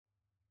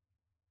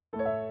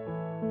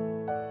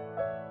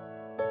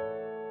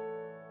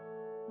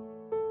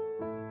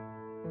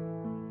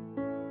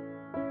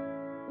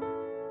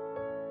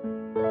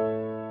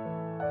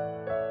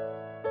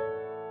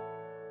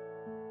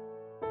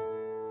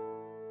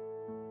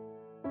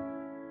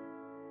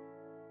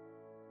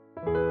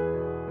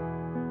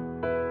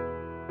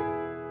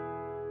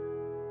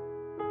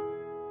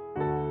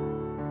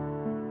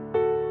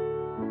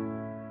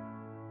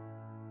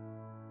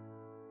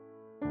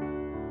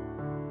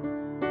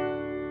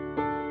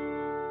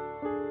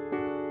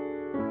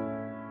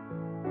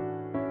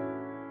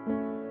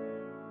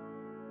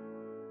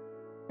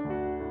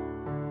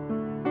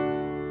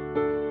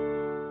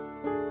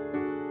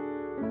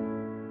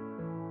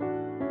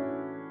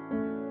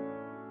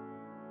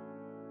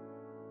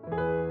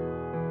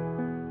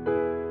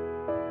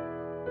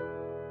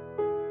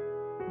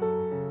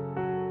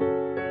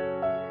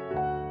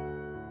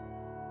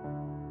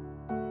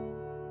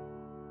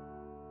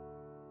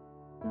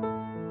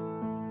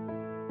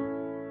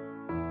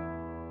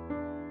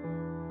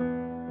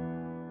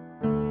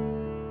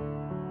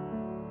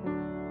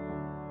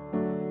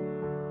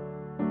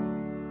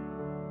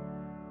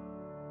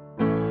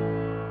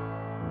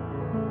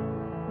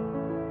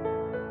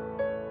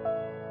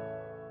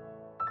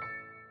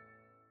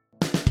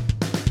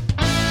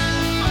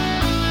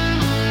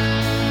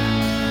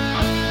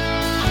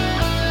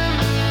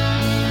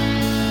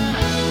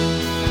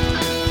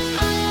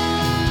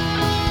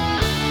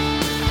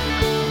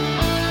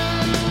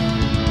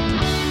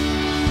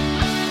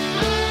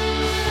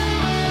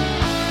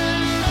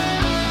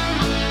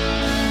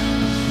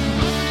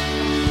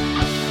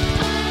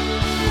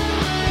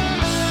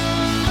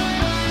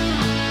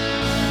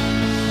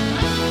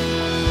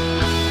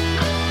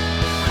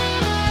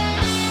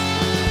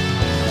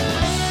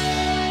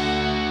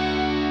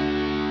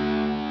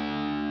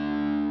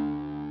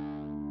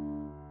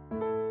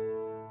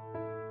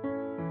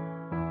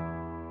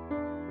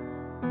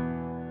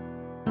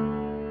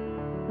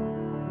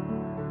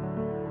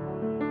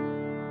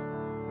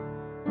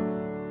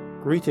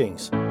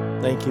Greetings.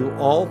 Thank you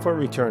all for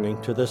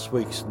returning to this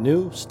week's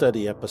new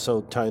study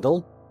episode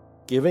titled,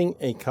 Giving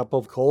a Cup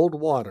of Cold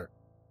Water.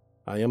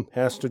 I am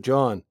Pastor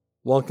John,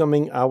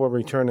 welcoming our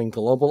returning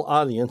global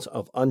audience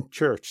of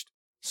unchurched,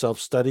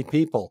 self-study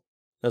people,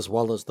 as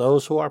well as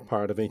those who are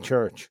part of a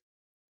church.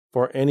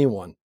 For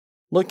anyone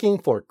looking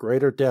for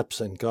greater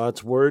depths in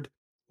God's Word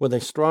with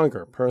a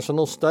stronger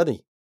personal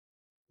study,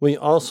 we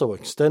also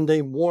extend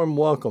a warm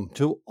welcome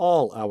to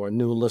all our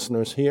new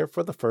listeners here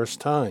for the first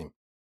time.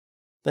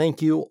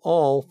 Thank you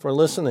all for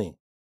listening.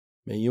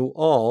 May you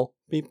all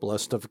be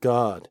blessed of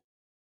God.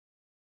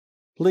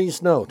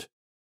 Please note,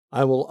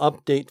 I will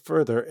update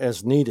further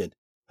as needed.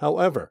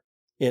 However,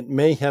 it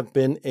may have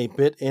been a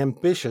bit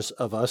ambitious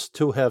of us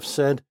to have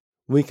said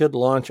we could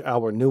launch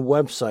our new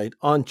website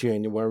on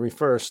January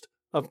 1st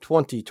of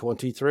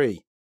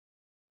 2023.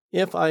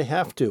 If I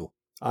have to,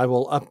 I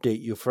will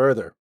update you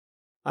further.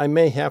 I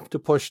may have to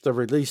push the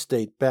release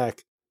date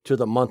back to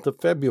the month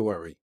of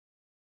February.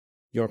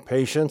 Your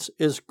patience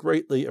is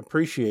greatly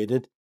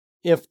appreciated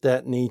if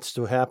that needs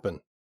to happen.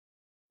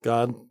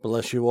 God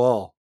bless you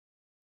all.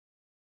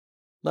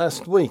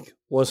 Last week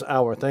was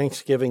our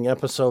Thanksgiving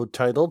episode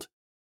titled,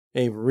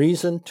 A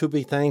Reason to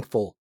be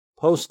Thankful,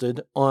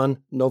 posted on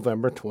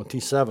November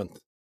 27th.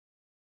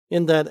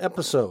 In that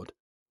episode,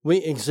 we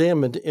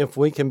examined if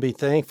we can be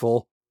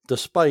thankful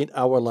despite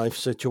our life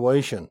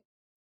situation.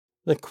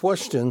 The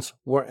questions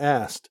were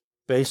asked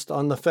based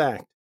on the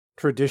fact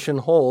tradition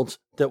holds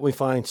that we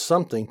find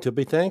something to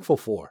be thankful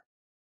for.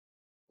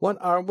 What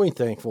are we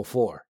thankful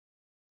for?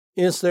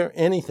 Is there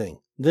anything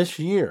this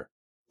year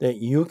that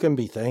you can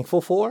be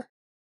thankful for?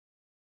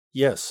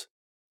 Yes,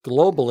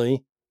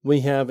 globally,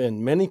 we have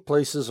in many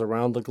places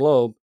around the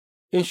globe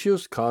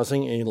issues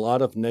causing a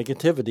lot of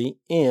negativity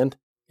and,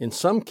 in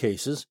some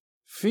cases,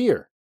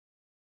 fear.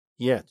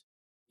 Yet,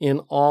 in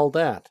all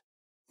that,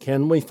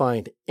 can we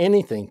find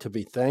anything to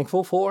be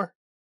thankful for?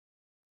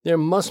 There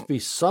must be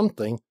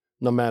something,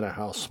 no matter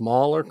how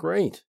small or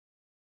great.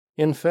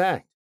 In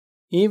fact,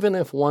 even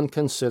if one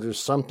considers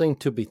something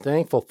to be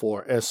thankful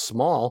for as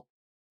small,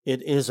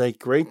 it is a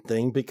great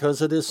thing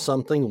because it is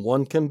something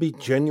one can be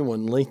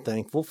genuinely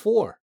thankful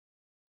for.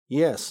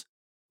 Yes,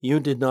 you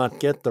did not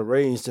get the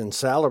raise in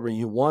salary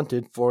you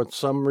wanted for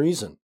some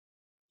reason.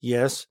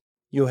 Yes,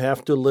 you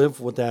have to live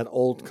with that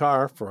old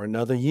car for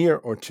another year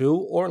or two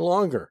or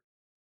longer.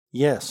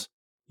 Yes,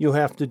 you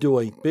have to do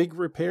a big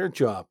repair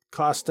job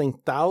costing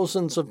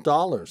thousands of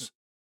dollars.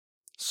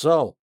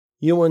 So,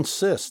 you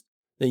insist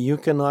that you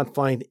cannot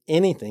find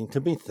anything to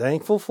be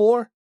thankful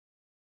for?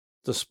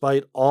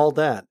 Despite all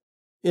that,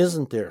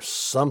 isn't there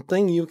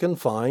something you can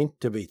find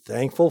to be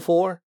thankful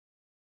for?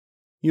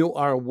 You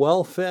are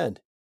well fed,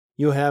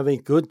 you have a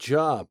good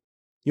job,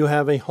 you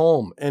have a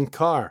home and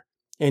car,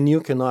 and you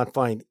cannot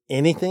find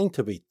anything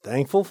to be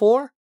thankful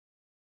for?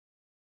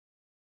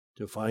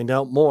 To find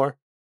out more,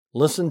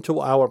 listen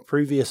to our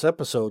previous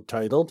episode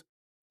titled,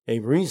 A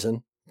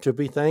Reason to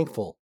be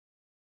Thankful.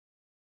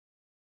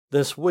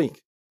 This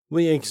week,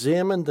 we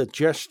examined the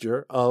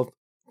gesture of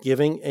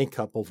giving a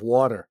cup of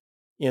water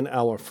in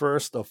our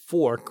first of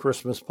 4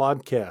 Christmas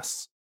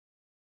podcasts.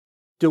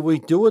 Do we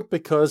do it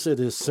because it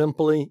is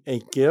simply a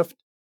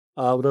gift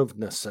out of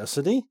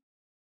necessity?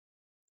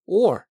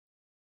 Or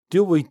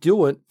do we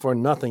do it for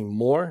nothing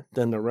more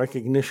than the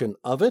recognition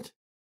of it?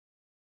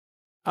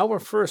 Our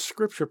first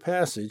scripture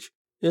passage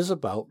is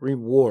about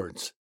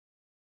rewards.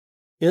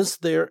 Is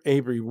there a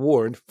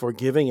reward for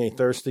giving a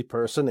thirsty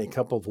person a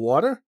cup of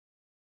water?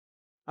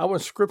 Our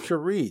scripture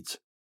reads,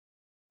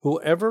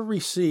 Whoever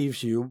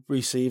receives you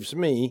receives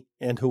me,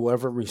 and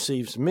whoever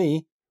receives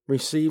me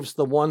receives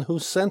the one who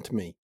sent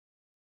me.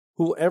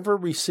 Whoever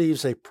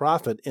receives a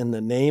prophet in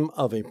the name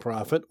of a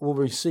prophet will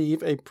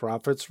receive a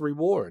prophet's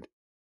reward.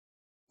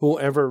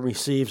 Whoever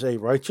receives a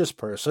righteous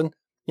person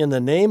in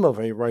the name of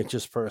a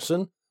righteous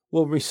person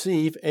will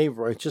receive a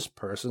righteous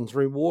person's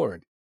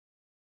reward.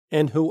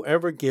 And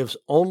whoever gives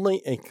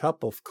only a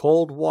cup of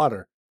cold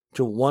water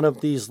to one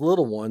of these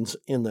little ones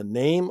in the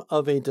name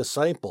of a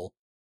disciple,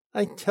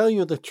 I tell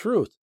you the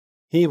truth,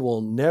 he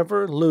will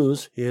never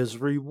lose his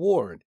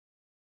reward.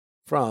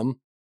 From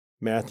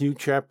Matthew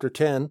chapter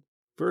 10,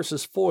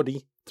 verses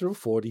 40 through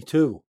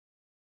 42.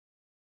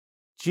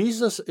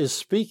 Jesus is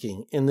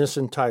speaking in this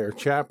entire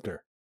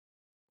chapter.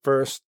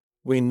 First,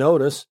 we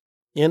notice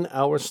in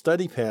our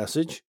study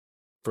passage,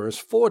 verse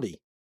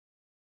 40,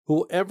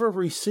 Whoever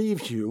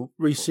receives you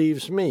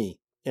receives me,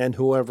 and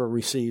whoever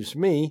receives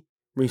me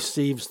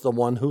receives the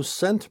one who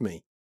sent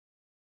me.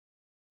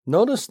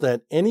 Notice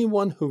that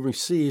anyone who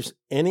receives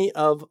any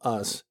of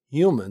us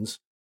humans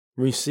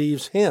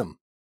receives him.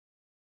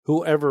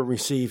 Whoever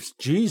receives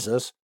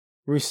Jesus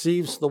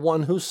receives the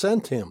one who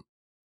sent him,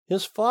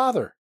 his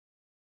Father.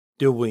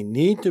 Do we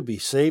need to be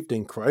saved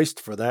in Christ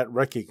for that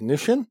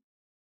recognition?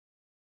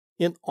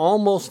 It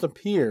almost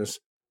appears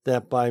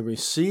that by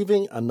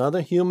receiving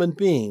another human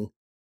being,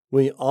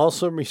 we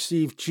also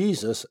receive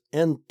Jesus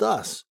and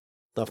thus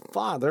the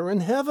Father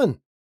in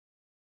heaven.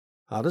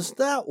 How does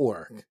that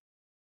work?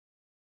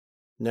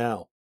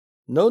 Now,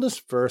 notice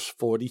verse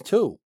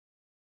 42.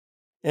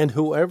 And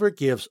whoever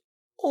gives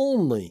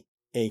only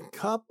a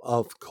cup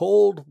of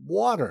cold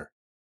water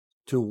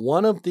to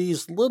one of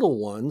these little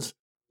ones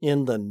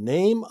in the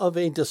name of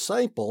a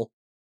disciple,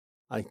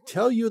 I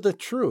tell you the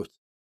truth,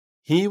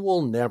 he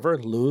will never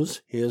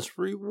lose his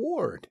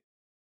reward.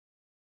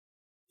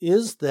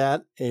 Is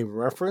that a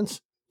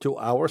reference to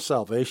our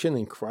salvation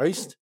in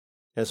Christ,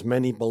 as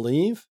many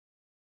believe?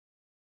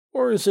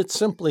 Or is it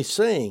simply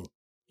saying,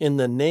 in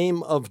the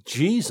name of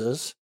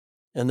Jesus,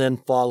 and then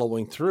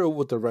following through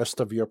with the rest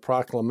of your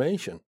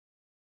proclamation?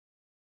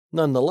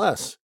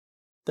 Nonetheless,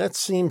 that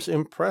seems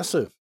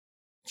impressive.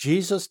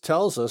 Jesus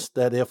tells us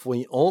that if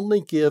we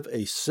only give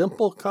a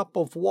simple cup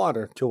of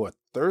water to a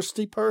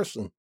thirsty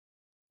person,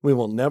 we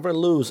will never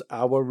lose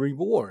our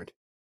reward.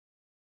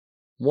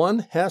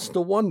 One has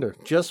to wonder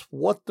just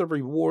what the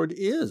reward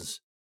is,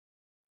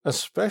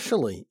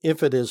 especially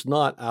if it is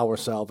not our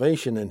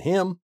salvation in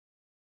Him.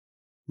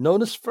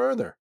 Notice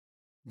further,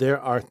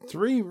 there are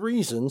 3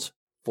 reasons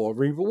for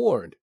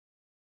reward.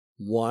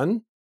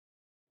 1,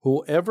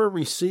 whoever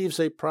receives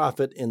a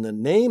prophet in the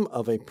name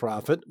of a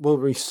prophet will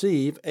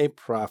receive a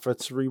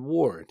prophet's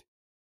reward.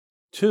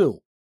 2,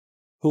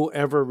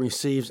 whoever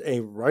receives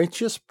a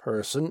righteous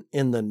person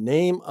in the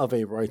name of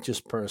a righteous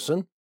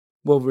person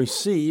will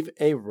receive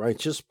a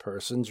righteous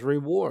person's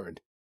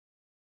reward.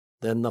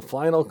 Then the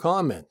final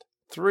comment,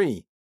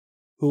 3,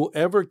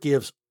 whoever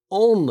gives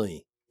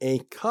only a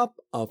cup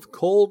of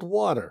cold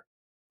water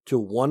to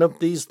one of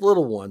these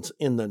little ones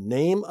in the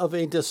name of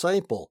a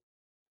disciple,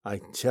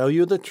 I tell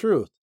you the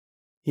truth,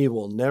 he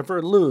will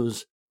never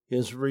lose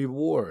his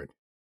reward.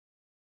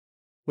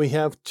 We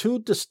have 2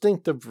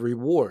 distinctive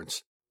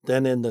rewards.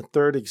 Then in the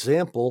 3rd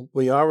example,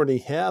 we already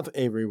have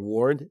a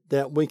reward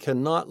that we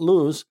cannot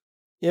lose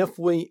if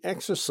we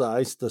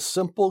exercise the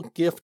simple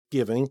gift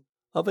giving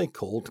of a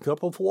cold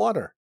cup of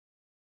water.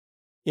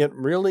 It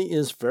really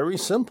is very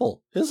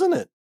simple, isn't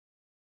it?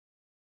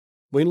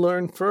 We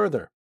learn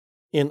further.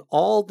 In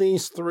all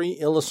these 3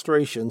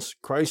 illustrations,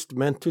 Christ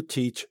meant to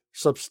teach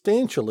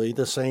substantially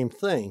the same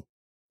thing,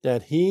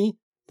 that he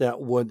that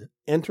would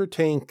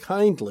entertain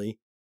kindly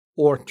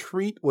or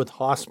treat with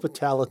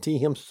hospitality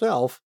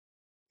himself,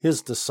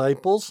 his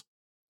disciples,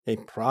 a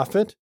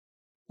prophet,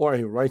 or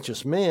a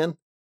righteous man,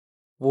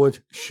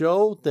 would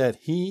show that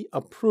he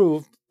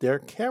approved their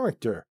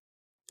character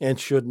and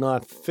should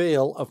not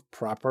fail of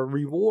proper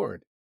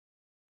reward.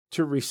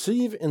 To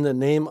receive in the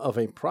name of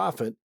a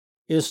prophet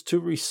is to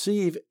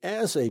receive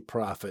as a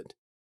prophet,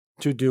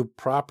 to do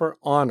proper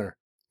honor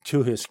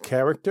to his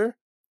character,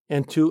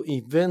 and to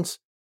evince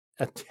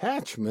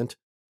attachment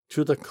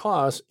to the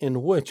cause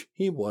in which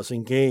he was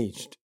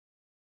engaged.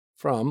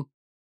 From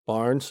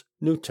Barnes'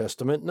 New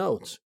Testament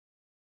Notes.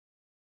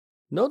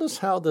 Notice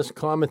how this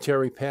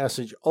commentary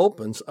passage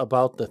opens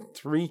about the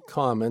 3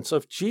 comments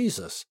of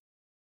Jesus.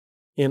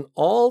 In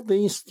all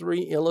these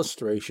 3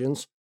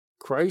 illustrations,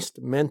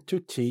 Christ meant to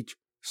teach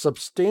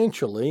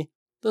substantially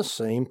the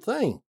same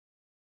thing.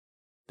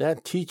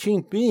 That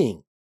teaching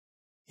being,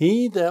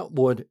 he that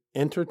would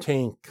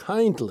entertain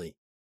kindly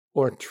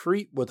or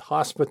treat with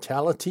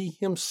hospitality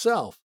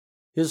himself,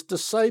 his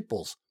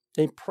disciples,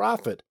 a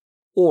prophet,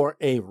 or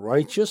a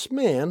righteous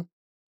man,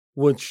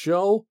 would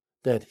show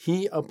that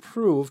he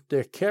approved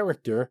their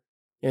character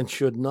and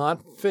should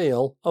not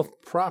fail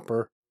of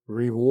proper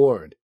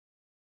reward.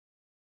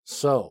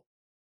 So,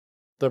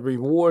 the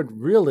reward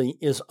really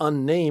is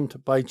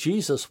unnamed by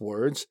Jesus'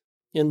 words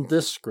in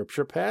this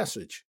scripture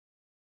passage.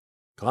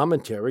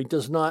 Commentary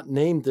does not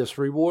name this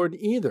reward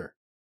either.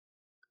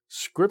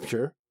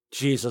 Scripture,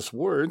 Jesus'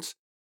 words,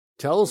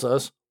 tells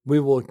us we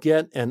will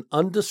get an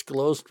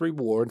undisclosed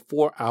reward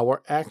for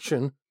our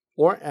action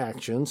or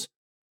actions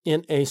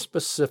in a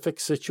specific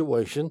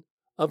situation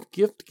of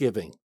gift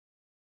giving.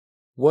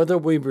 Whether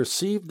we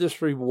receive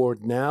this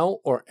reward now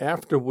or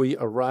after we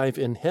arrive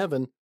in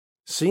heaven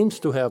seems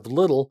to have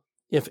little,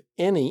 if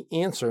any,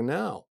 answer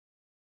now.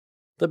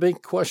 The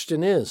big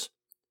question is,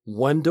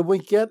 when do we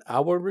get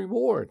our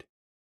reward?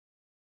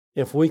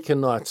 If we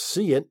cannot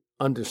see it,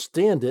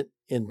 understand it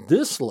in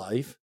this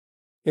life,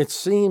 it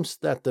seems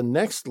that the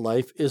next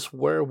life is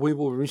where we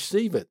will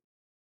receive it.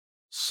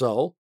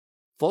 So,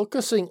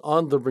 focusing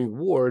on the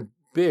reward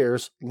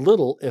bears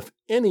little, if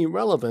any,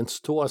 relevance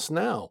to us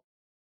now.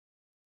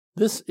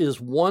 This is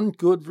one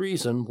good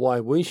reason why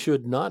we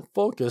should not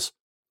focus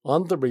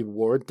on the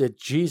reward that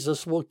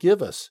Jesus will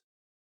give us.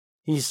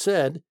 He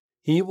said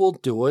he will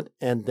do it,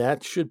 and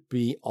that should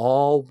be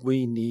all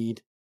we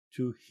need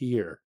to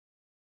hear.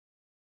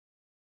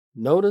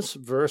 Notice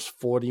verse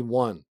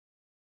 41.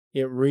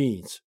 It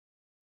reads,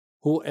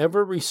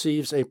 "Whoever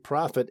receives a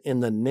prophet in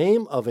the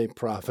name of a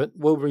prophet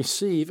will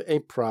receive a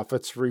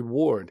prophet's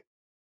reward.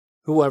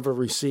 Whoever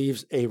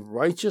receives a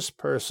righteous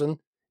person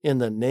in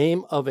the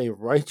name of a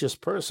righteous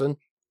person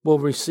will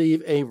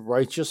receive a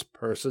righteous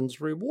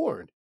person's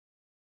reward."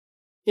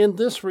 In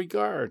this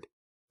regard,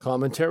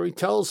 commentary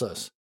tells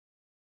us,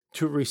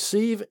 to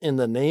receive in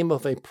the name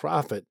of a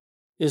prophet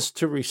is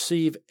to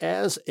receive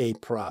as a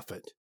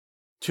prophet,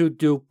 to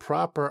do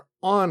proper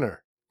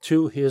honor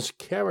to his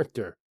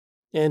character,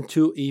 and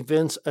to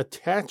evince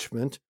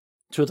attachment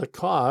to the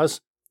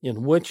cause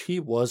in which he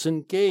was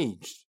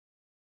engaged.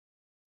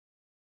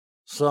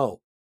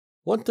 So,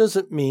 what does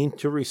it mean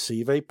to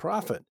receive a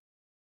prophet?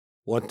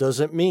 What does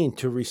it mean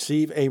to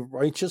receive a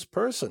righteous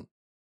person?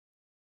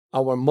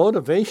 Our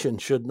motivation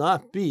should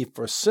not be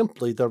for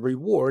simply the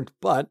reward,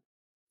 but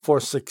for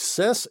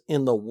success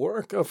in the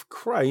work of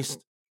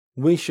Christ,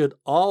 we should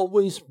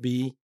always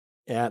be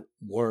at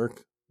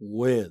work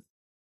with.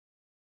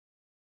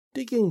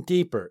 Digging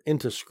deeper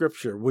into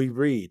Scripture, we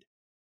read,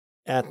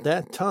 "At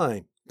that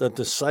time the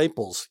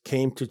disciples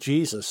came to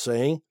Jesus,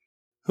 saying,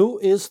 'Who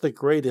is the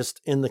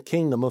greatest in the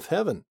kingdom of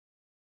heaven?'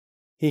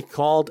 He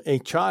called a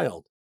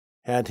child,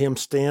 had him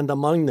stand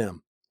among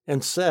them,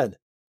 and said,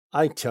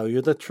 'I tell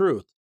you the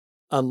truth,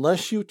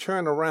 unless you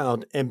turn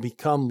around and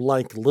become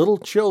like little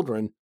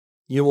children,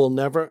 you will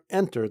never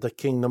enter the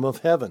kingdom of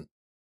heaven.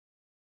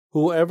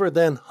 Whoever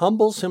then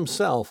humbles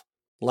himself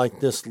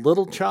like this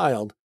little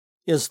child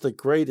is the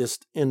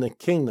greatest in the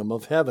kingdom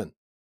of heaven.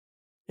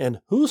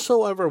 And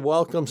whosoever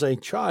welcomes a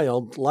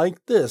child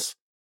like this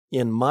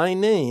in my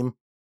name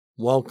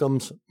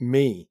welcomes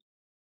me.'"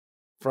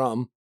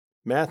 From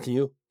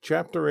Matthew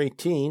chapter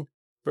 18,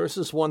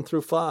 verses 1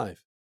 through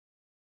 5.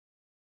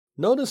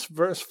 Notice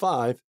verse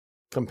 5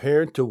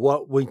 compared to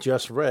what we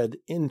just read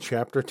in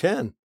chapter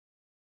 10.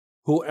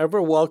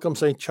 "Whoever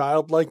welcomes a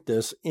child like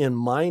this in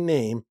my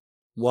name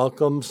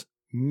welcomes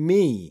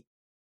me."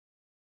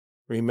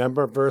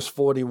 Remember verse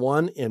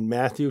 41 in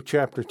Matthew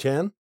chapter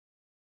 10?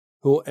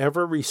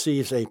 "Whoever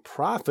receives a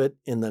prophet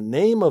in the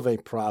name of a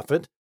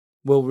prophet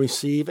will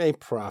receive a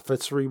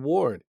prophet's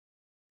reward.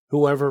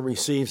 Whoever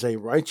receives a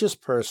righteous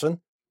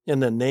person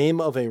in the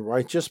name of a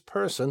righteous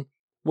person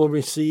will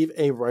receive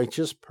a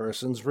righteous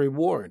person's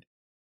reward."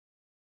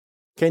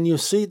 Can you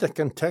see the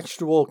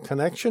contextual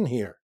connection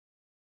here?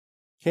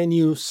 Can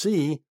you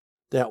see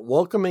that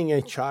welcoming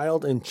a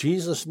child in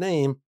Jesus'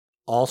 name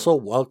also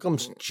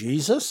welcomes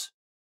Jesus?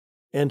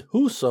 "And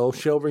whoso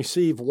shall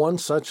receive one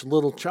such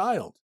little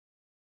child?"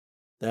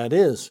 That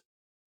is,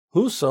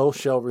 whoso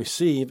shall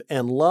receive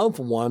and love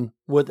one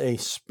with a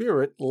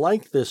spirit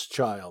like this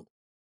child,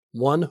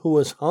 one who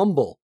is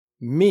humble,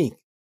 meek,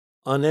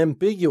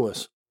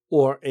 unambiguous,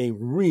 or a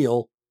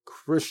real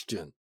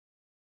Christian.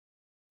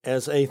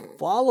 As a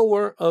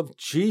follower of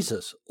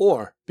Jesus,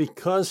 or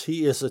because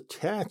he is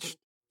attached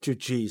to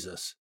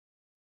Jesus,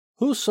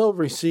 whoso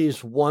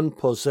receives one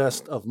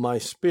possessed of my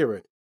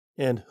spirit,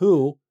 and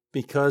who,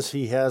 because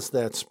he has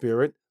that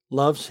spirit,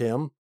 loves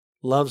him,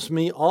 loves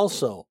me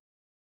also.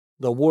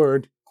 The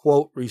word,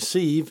 quote,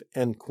 receive,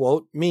 end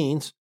quote,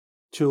 means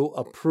to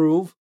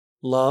approve,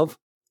 love,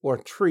 or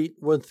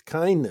treat with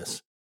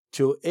kindness,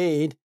 to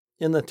aid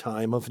in the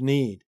time of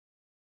need.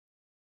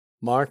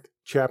 Mark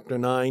chapter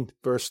 9,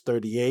 verse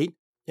 38,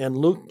 and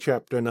Luke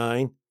chapter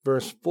 9,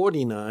 verse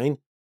 49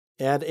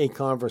 add a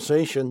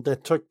conversation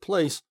that took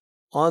place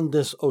on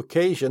this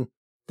occasion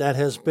that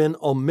has been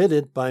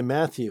omitted by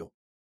Matthew.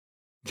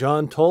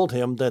 John told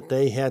him that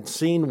they had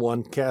seen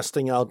one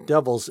casting out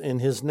devils in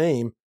his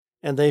name,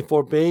 and they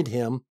forbade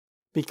him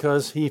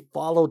because he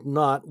followed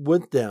not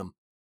with them.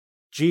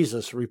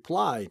 Jesus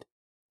replied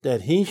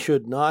that he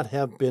should not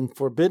have been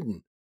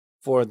forbidden,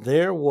 for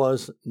there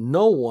was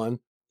no one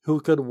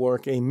who could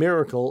work a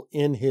miracle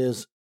in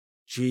his,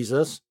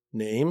 Jesus'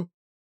 name,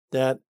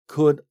 that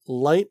could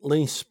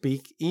lightly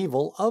speak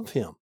evil of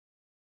him.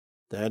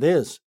 That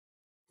is,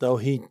 though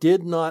he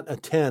did not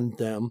attend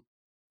them,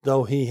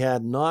 though he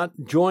had not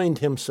joined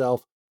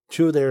himself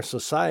to their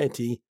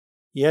society,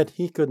 yet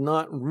he could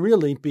not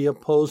really be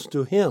opposed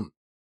to him.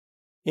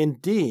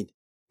 Indeed,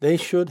 they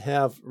should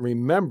have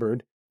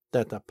remembered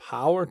that the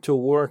power to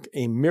work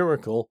a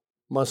miracle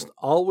must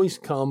always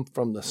come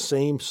from the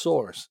same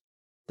source,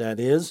 that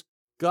is,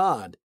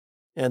 God,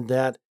 and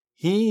that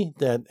he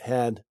that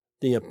had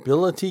the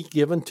ability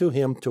given to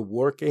him to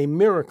work a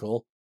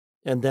miracle,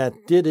 and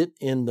that did it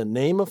in the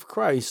name of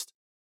Christ,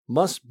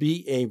 must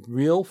be a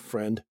real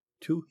friend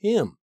to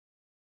him.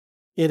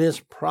 It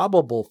is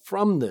probable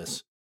from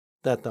this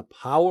that the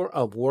power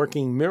of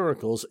working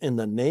miracles in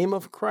the name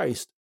of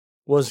Christ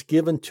was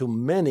given to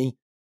many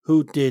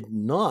who did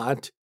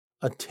not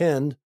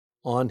attend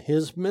on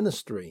his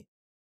ministry.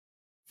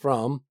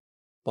 From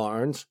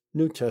Barnes'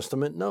 New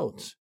Testament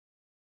Notes.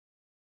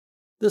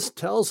 This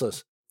tells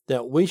us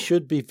that we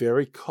should be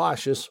very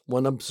cautious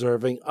when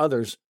observing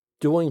others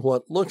doing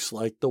what looks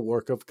like the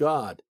work of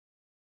God.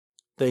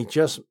 They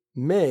just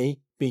may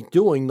be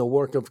doing the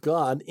work of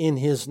God in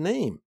his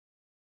name.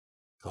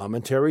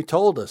 Commentary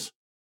told us,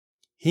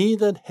 "He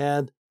that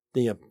had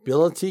the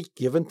ability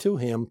given to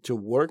him to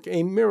work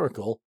a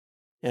miracle,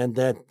 and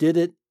that did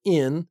it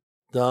in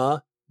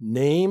the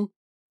name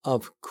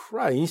of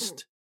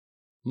Christ,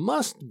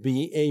 must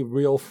be a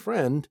real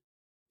friend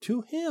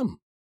to him."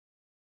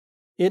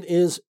 It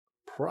is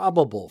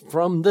probable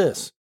from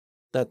this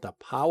that the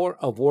power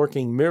of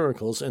working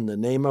miracles in the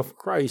name of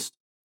Christ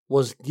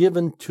was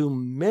given to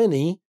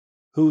many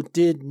who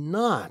did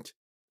not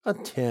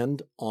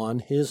attend on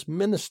his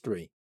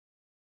ministry.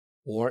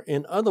 Or,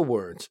 in other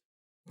words,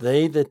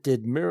 they that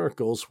did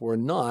miracles were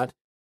not,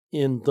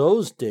 in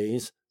those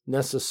days,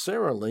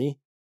 necessarily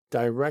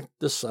direct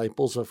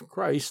disciples of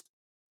Christ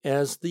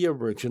as the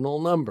original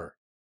number.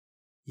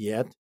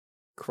 Yet,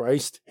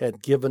 Christ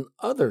had given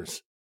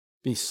others,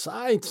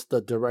 besides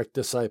the direct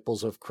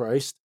disciples of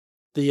Christ,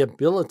 the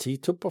ability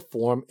to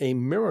perform a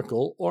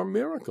miracle or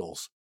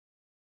miracles.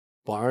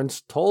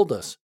 Barnes told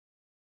us,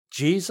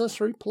 Jesus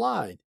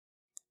replied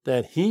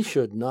that he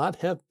should not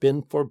have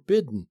been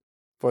forbidden,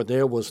 for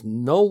there was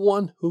no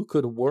one who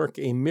could work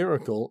a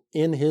miracle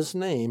in his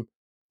name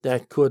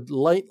that could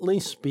lightly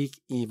speak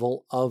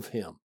evil of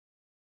him.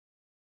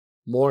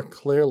 More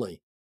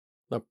clearly,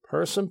 the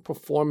person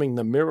performing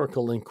the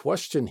miracle in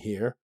question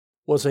here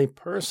was a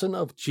person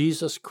of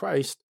Jesus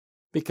Christ,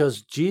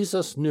 because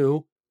Jesus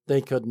knew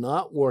they could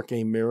not work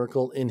a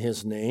miracle in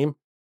his name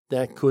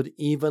that could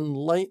even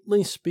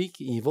lightly speak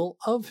evil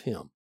of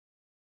him.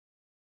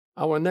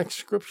 Our next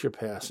scripture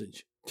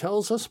passage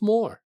tells us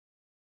more.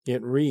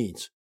 It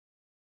reads,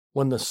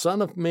 "When the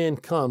Son of Man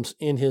comes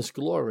in his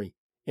glory,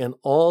 and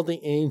all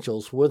the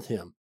angels with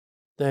him,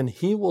 then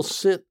he will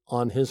sit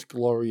on his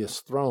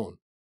glorious throne.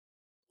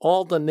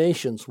 All the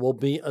nations will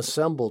be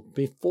assembled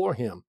before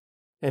him,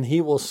 and he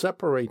will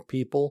separate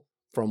people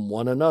from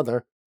one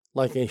another,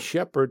 like a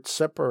shepherd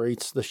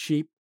separates the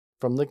sheep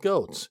from the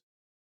goats.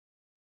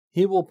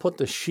 He will put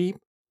the sheep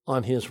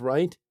on his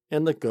right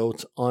and the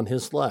goats on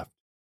his left.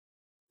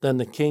 Then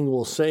the king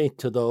will say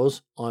to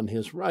those on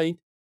his right,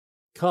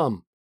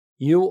 'Come,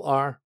 you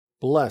are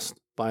blessed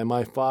by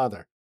my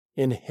Father.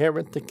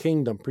 Inherit the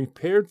kingdom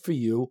prepared for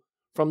you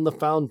from the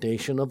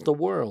foundation of the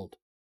world.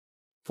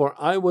 For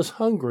I was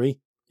hungry,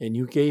 and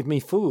you gave me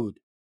food.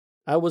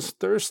 I was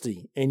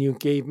thirsty, and you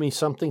gave me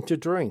something to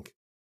drink.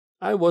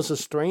 I was a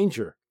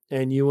stranger,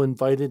 and you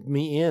invited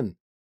me in.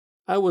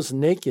 I was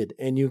naked,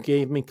 and you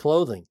gave me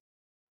clothing.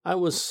 I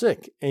was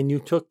sick, and you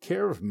took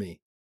care of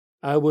me.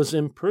 I was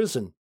in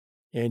prison,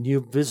 and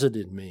you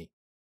visited me.'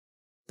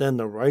 Then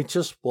the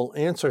righteous will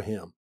answer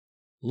him,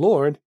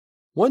 'Lord,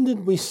 when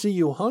did we see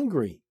you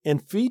hungry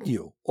and feed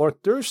you, or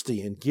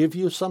thirsty and give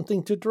you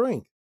something to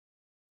drink?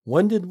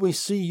 When did we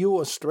see you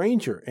a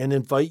stranger and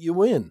invite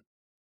you in,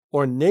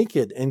 or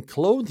naked and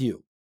clothe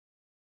you?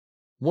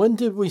 When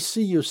did we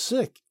see you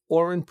sick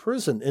or in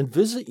prison and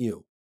visit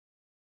you?'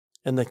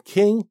 And the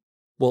king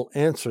will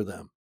answer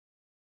them,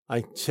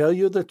 'I tell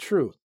you the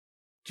truth,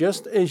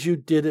 just as you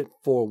did it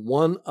for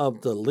one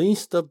of the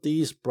least of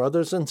these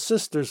brothers and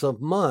sisters of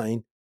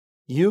mine,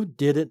 you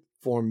did it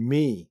for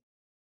me.'"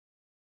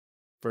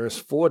 Verse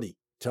 40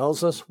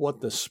 tells us what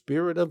the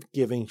spirit of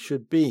giving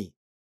should be.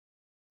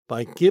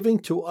 By giving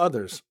to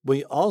others,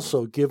 we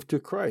also give to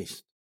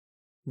Christ.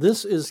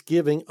 This is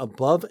giving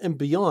above and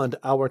beyond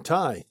our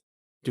tithe.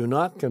 Do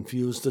not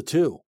confuse the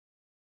two.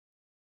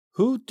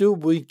 Who do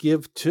we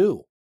give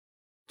to?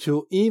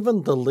 To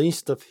even the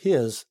least of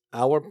his,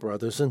 our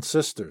brothers and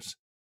sisters.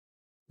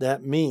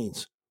 That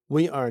means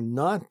we are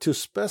not to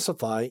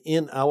specify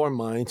in our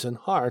minds and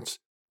hearts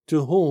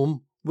to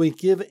whom we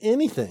give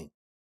anything.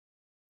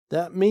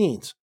 That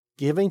means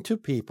giving to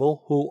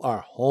people who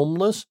are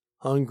homeless,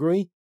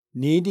 hungry,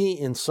 needy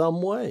in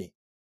some way.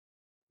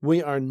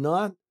 We are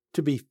not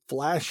to be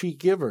flashy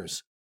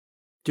givers,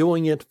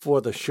 doing it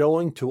for the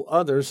showing to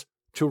others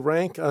to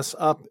rank us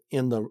up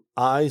in the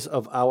eyes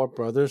of our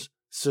brothers,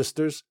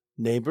 sisters,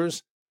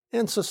 neighbors,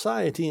 and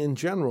society in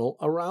general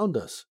around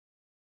us.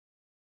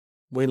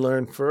 We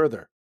learn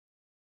further.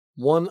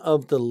 One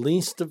of the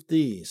least of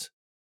these,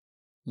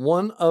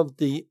 one of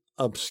the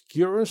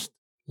obscurest,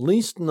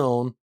 least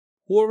known,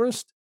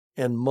 poorest,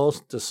 and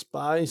most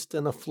despised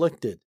and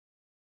afflicted.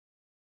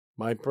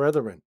 My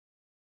brethren,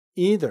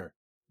 either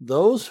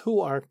those who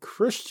are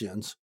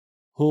Christians,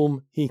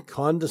 whom he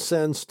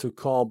condescends to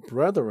call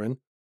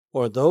brethren,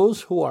 or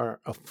those who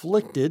are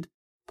afflicted,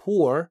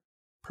 poor,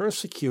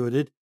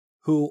 persecuted,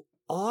 who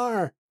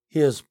are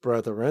his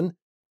brethren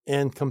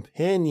and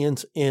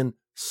companions in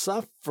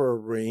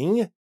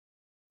suffering,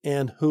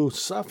 and who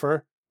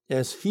suffer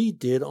as he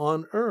did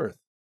on earth.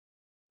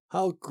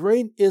 How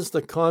great is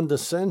the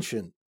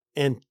condescension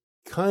and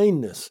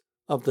kindness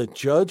of the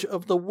Judge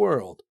of the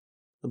world,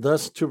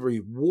 thus to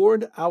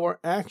reward our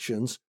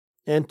actions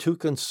and to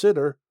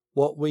consider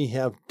what we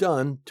have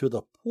done to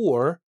the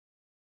poor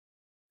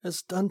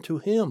as done to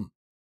him.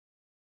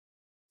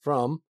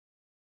 From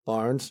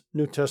Barnes'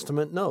 New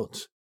Testament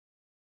Notes.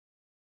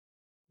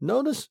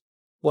 Notice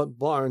what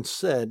Barnes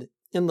said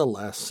in the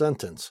last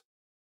sentence.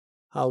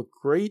 How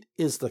great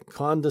is the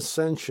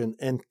condescension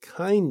and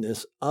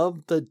kindness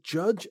of the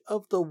Judge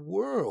of the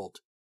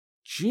world,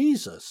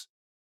 Jesus,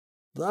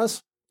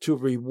 thus to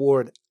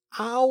reward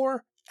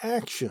our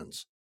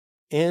actions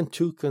and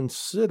to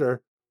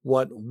consider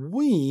what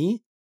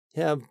we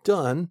have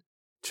done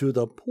to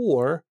the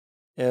poor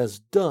as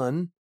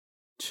done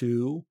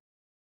to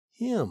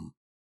him.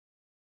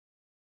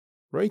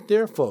 Right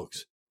there,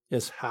 folks,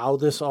 is how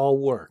this all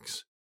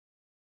works.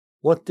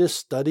 What this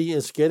study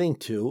is getting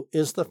to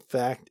is the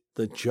fact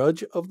the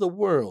Judge of the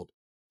world,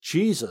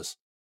 Jesus,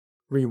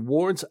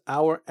 rewards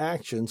our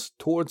actions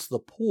towards the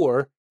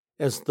poor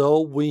as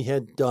though we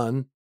had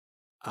done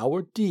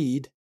our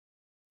deed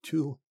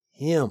to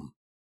him.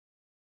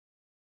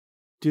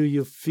 Do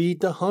you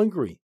feed the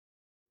hungry?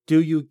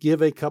 Do you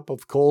give a cup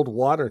of cold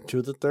water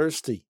to the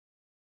thirsty?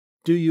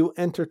 Do you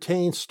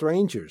entertain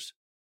strangers?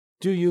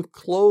 Do you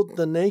clothe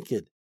the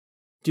naked?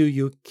 Do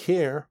you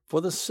care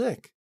for the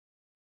sick?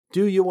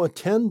 Do you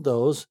attend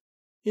those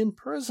in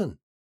prison?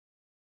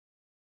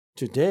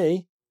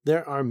 Today,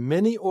 there are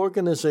many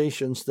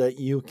organizations that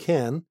you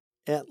can,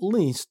 at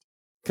least,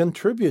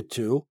 contribute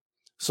to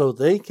so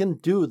they can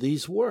do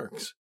these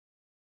works.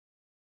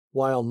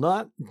 While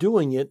not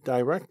doing it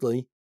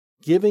directly,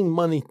 giving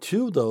money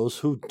to those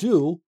who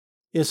do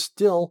is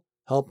still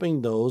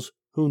helping those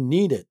who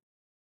need it.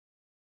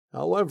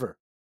 However,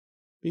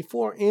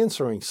 before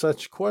answering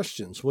such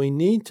questions, we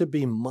need to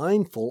be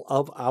mindful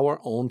of our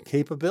own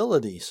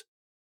capabilities.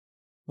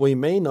 We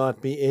may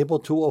not be able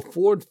to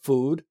afford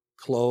food,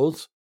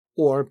 clothes,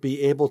 or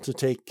be able to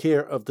take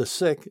care of the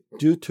sick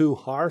due to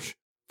harsh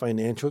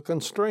financial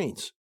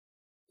constraints,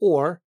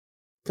 or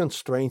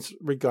constraints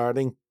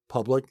regarding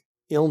public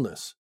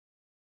illness.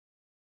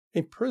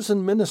 A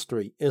prison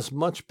ministry is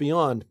much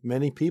beyond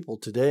many people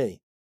today.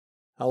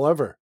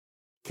 However,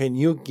 can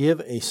you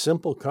give a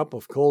simple cup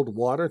of cold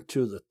water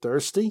to the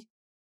thirsty?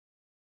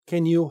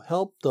 Can you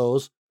help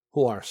those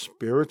who are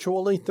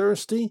spiritually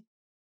thirsty?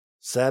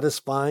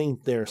 Satisfying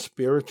their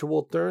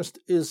spiritual thirst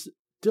is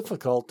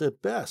difficult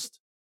at best.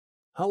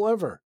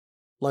 However,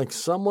 like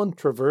someone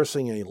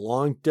traversing a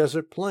long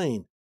desert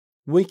plain,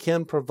 we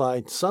can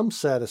provide some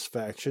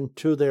satisfaction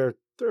to their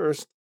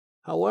thirst,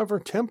 however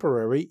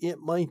temporary it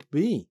might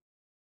be.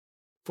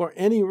 For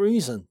any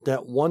reason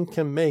that one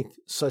can make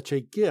such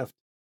a gift,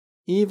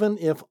 even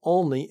if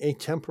only a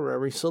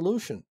temporary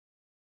solution.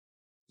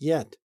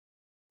 Yet,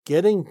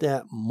 getting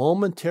that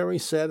momentary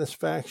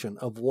satisfaction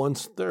of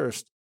one's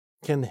thirst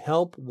can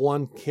help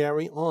one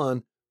carry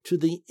on to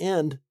the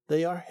end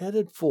they are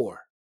headed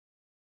for.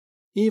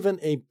 Even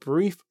a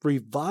brief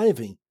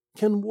reviving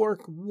can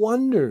work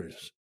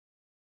wonders.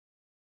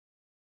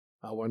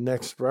 Our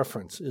next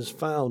reference is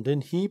found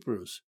in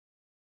Hebrews.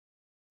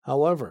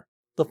 However,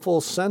 the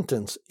full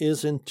sentence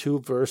is in 2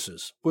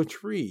 verses,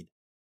 which read,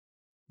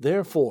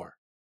 "Therefore,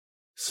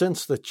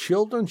 since the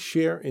children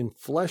share in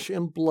flesh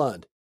and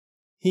blood,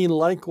 he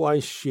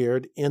likewise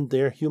shared in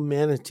their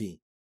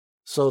humanity,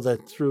 so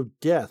that through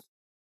death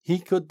he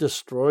could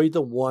destroy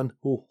the one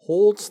who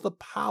holds the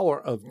power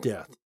of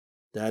death,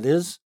 that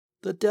is,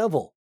 the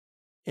devil,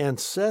 and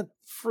set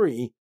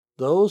free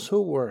those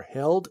who were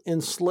held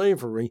in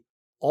slavery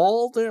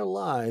all their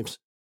lives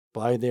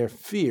by their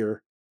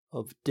fear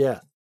of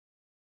death."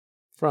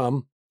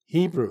 From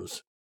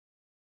Hebrews.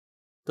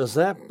 Does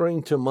that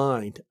bring to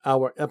mind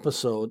our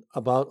episode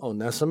about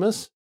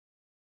Onesimus?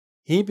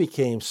 He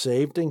became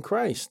saved in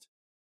Christ.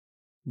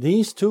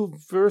 These 2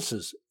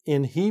 verses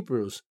in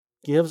Hebrews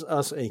gives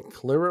us a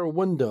clearer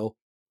window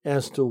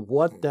as to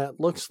what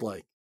that looks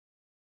like.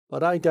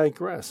 But I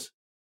digress.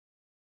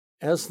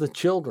 As the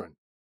children,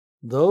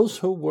 those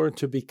who were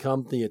to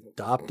become the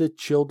adopted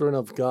children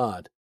of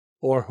God,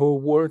 or who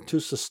were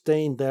to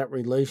sustain that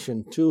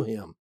relation to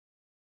Him,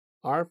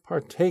 are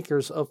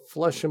partakers of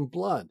flesh and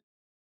blood,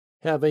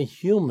 have a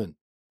human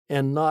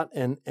and not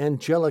an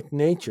angelic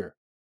nature.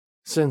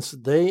 Since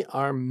they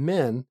are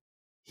men,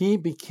 he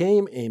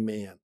became a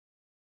man.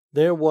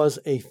 There was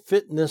a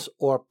fitness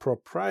or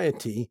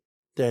propriety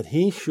that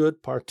he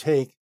should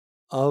partake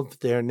of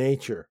their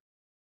nature.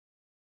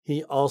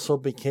 He also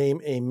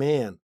became a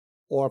man,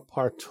 or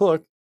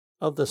partook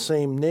of the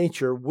same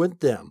nature with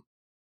them.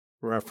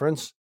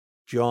 Reference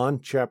John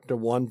chapter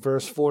 1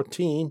 verse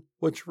 14,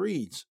 which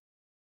reads,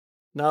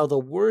 "Now the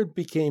Word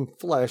became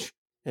flesh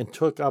and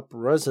took up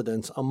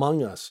residence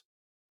among us.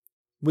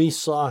 We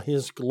saw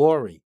his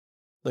glory,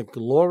 the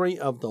glory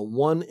of the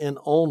one and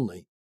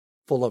only,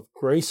 full of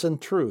grace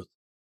and truth,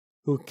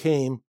 who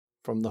came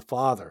from the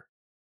Father."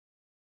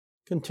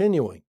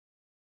 Continuing,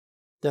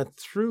 that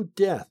through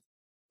death,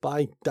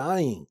 by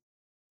dying,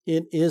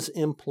 it is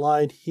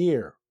implied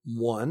here,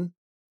 1,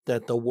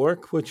 that the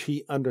work which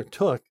he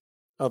undertook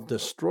of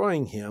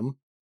destroying him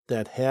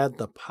that had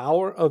the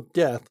power of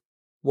death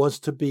was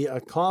to be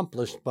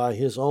accomplished by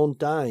his own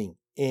dying,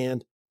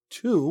 and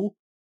 2,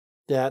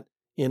 that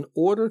in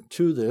order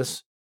to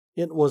this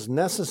it was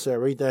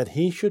necessary that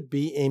he should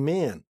be a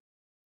man.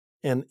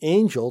 An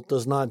angel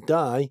does not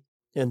die,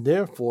 and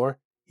therefore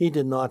he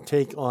did not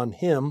take on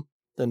him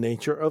the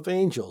nature of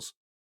angels,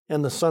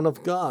 and the Son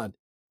of God,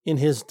 in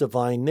his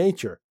divine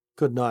nature,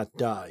 could not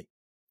die,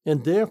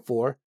 and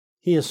therefore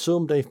he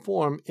assumed a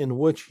form in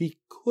which he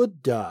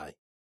could die,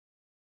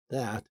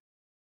 that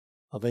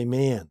of a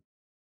man.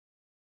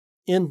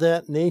 In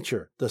that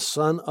nature, the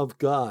Son of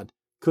God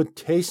could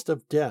taste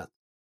of death,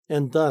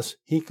 and thus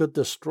he could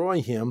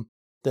destroy him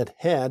that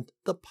had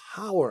the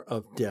power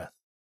of death,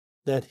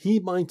 that he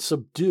might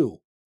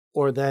subdue,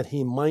 or that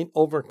he might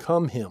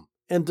overcome him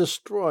and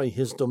destroy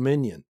his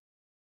dominion.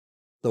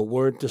 The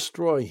word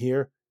destroy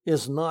here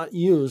is not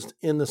used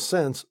in the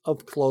sense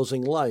of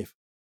closing life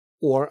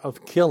or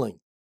of killing,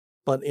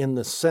 but in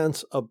the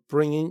sense of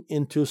bringing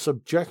into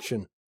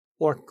subjection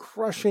or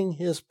crushing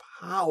his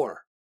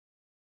power.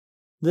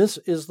 This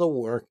is the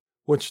work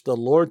which the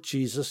Lord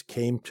Jesus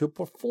came to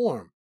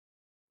perform,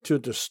 to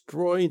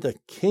destroy the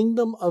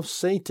kingdom of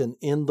Satan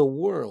in the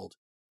world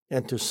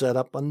and to set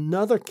up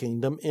another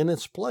kingdom in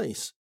its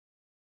place.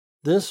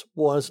 This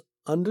was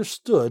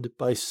understood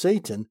by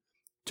Satan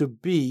to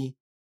be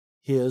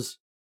his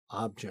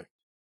object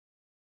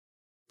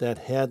that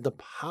had the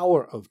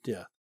power of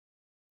death.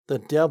 The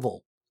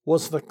devil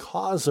was the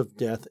cause of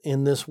death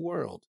in this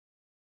world.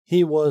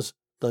 He was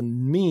the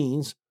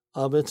means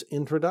of its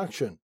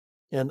introduction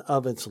and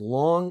of its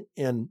long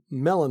and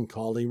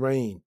melancholy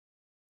reign.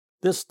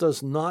 This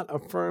does not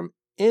affirm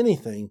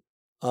anything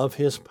of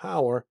his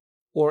power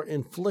or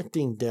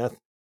inflicting death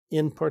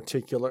in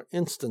particular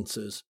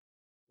instances,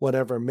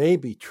 whatever may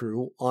be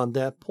true on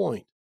that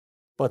point,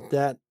 but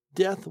that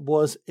death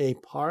was a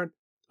part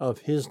of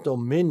his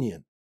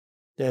dominion,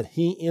 that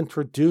he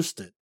introduced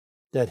it,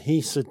 that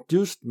he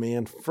seduced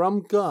man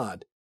from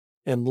God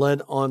and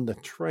led on the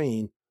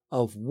train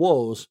of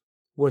woes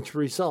which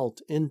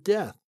result in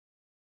death.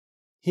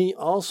 He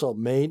also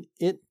made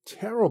it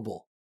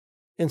terrible.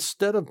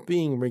 Instead of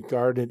being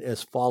regarded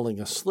as falling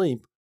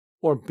asleep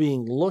or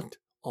being looked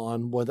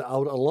on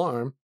without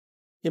alarm,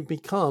 it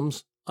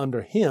becomes,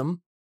 under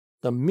him,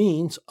 the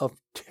means of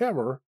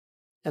terror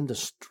and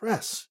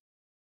distress.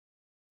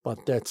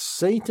 But that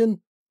Satan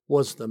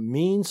was the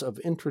means of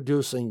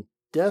introducing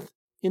death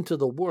into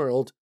the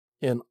world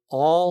and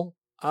all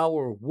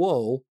our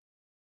woe,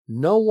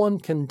 no one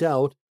can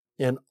doubt,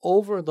 and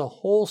over the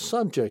whole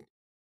subject,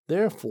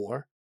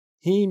 therefore,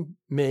 he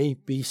may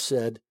be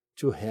said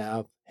to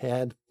have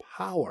had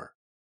power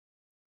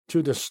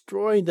to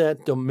destroy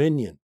that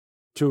dominion,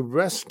 to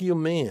rescue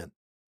man,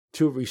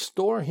 to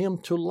restore him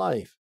to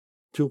life,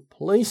 to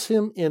place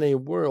him in a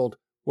world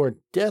where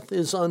death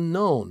is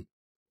unknown,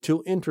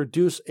 to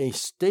introduce a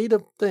state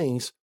of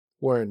things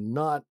where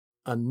not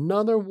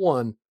another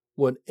one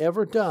would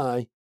ever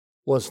die,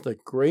 was the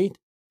great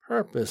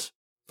purpose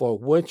for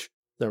which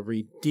the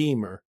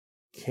Redeemer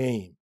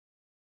came.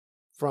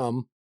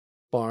 From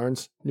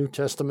Barnes' New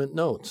Testament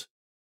Notes.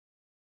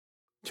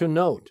 To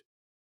note,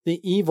 the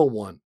evil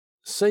one,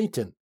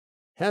 Satan,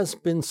 has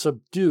been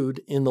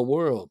subdued in the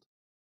world.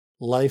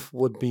 Life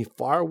would be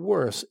far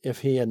worse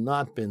if he had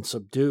not been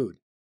subdued.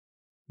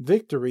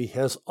 Victory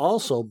has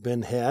also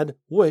been had,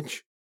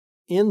 which,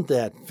 in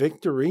that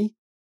victory,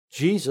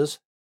 Jesus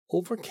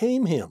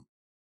overcame him.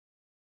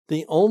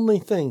 The only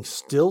thing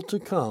still to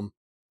come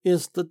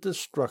is the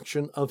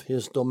destruction of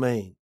his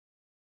domain.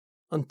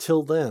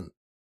 Until then,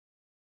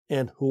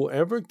 and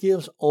whoever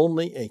gives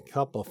only a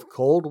cup of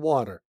cold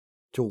water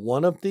to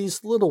one of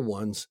these little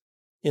ones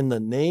in the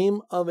name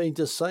of a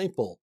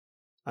disciple,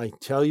 I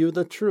tell you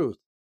the truth,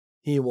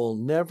 he will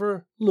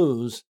never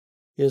lose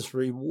his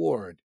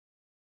reward.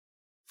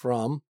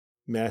 From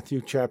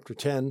Matthew chapter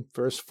 10,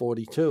 verse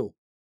 42.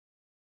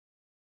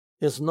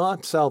 Is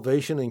not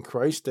salvation in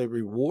Christ a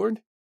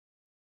reward?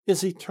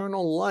 Is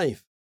eternal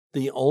life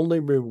the only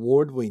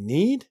reward we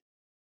need?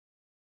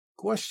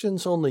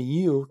 Questions only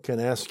you can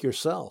ask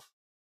yourself.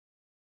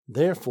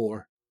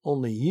 Therefore,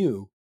 only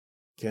you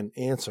can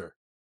answer.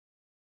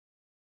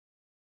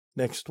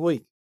 Next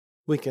week,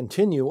 we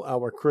continue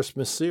our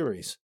Christmas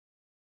series.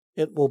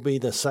 It will be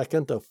the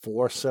second of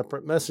 4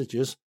 separate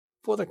messages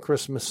for the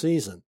Christmas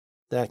season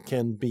that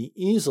can be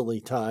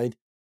easily tied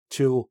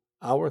to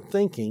our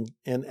thinking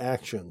and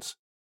actions.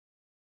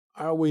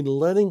 Are we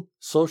letting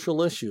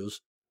social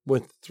issues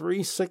with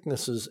 3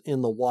 sicknesses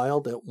in the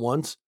wild at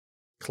once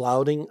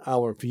clouding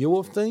our view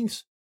of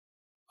things?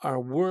 Are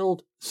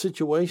world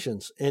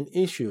situations and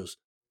issues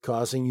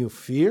causing you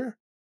fear?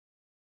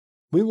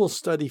 We will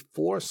study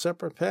 4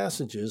 separate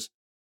passages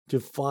to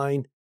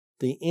find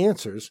the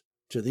answers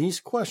to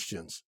these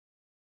questions.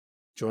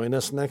 Join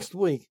us next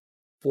week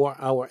for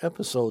our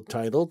episode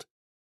titled,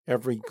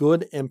 Every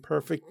Good and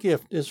Perfect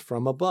Gift is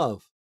from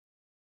Above.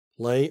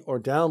 Play or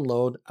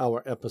download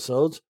our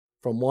episodes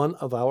from one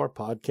of our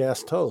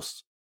podcast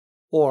hosts,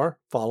 or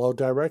follow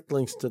direct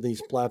links to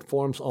these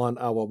platforms on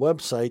our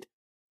website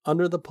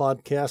under the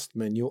podcast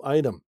menu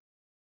item.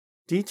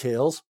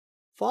 Details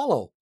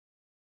follow.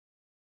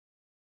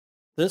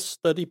 This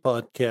study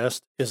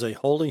podcast is a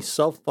wholly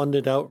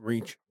self-funded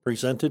outreach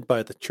presented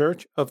by the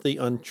Church of the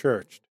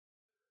Unchurched.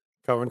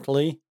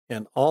 Currently,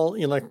 an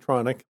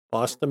all-electronic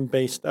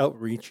Boston-based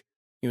outreach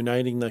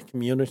uniting the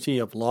community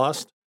of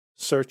lost,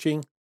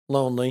 searching,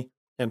 lonely,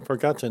 and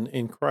forgotten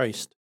in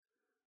Christ.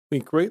 We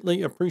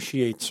greatly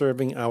appreciate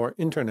serving our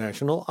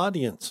international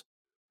audience.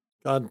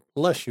 God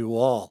bless you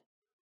all.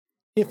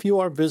 If you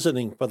are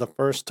visiting for the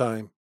first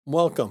time,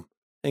 welcome,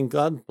 and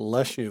God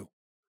bless you.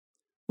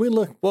 We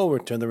look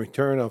forward to the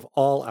return of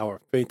all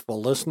our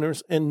faithful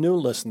listeners and new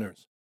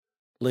listeners.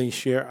 Please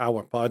share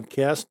our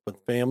podcast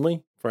with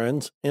family,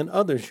 friends, and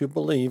others you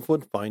believe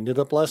would find it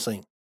a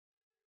blessing.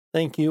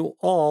 Thank you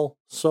all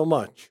so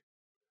much.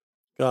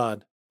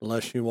 God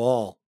bless you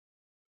all.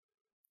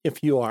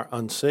 If you are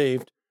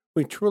unsaved,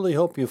 we truly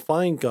hope you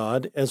find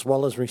God as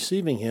well as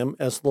receiving Him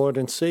as Lord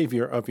and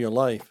Savior of your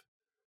life.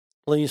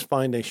 Please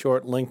find a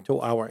short link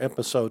to our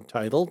episode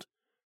titled,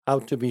 How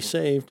to Be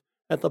Saved,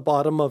 at the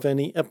bottom of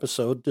any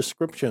episode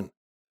description.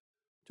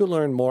 To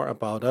learn more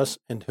about us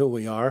and who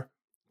we are,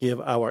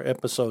 give our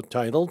episode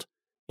titled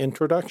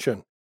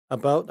Introduction,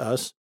 About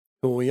Us,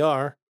 Who We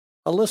Are,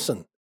 a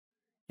listen.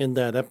 In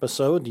that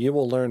episode, you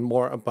will learn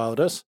more about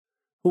us,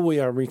 who we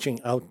are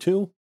reaching out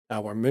to,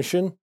 our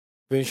mission,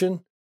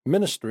 vision,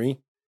 ministry,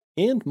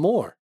 and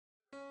more.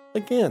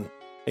 Again,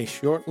 a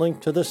short link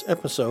to this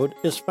episode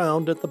is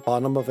found at the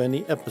bottom of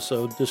any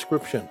episode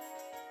description.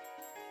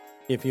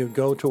 If you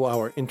go to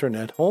our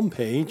internet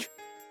homepage,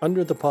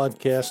 under the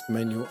podcast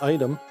menu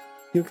item,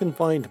 you can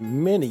find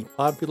many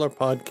popular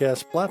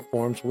podcast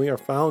platforms we are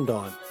found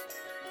on.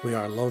 We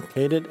are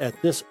located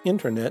at this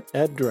internet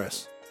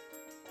address,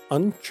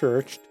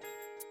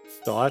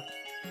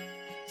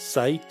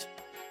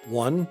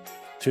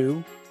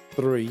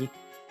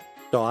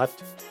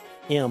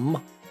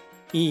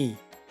 unchurched.site123.me.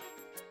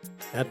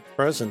 At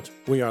present,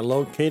 we are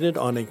located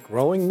on a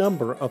growing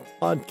number of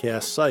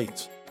podcast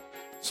sites,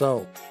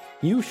 so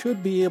you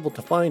should be able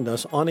to find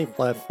us on a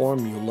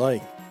platform you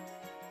like.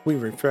 We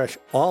refresh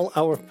all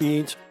our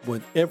feeds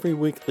with every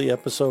weekly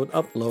episode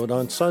upload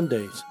on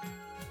Sundays.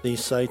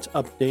 These sites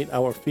update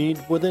our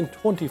feed within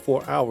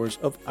 24 hours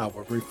of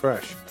our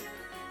refresh.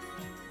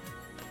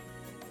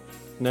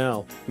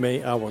 Now,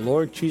 may our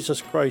Lord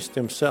Jesus Christ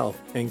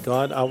Himself and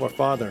God our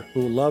Father,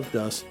 who loved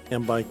us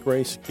and by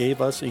grace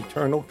gave us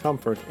eternal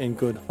comfort and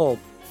good hope,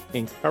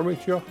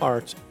 encourage your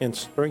hearts and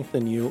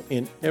strengthen you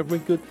in every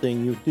good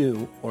thing you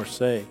do or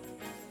say.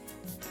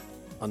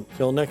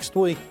 Until next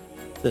week,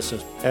 this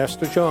is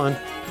Pastor John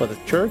for the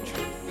Church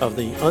of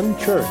the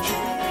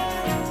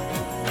Unchurched.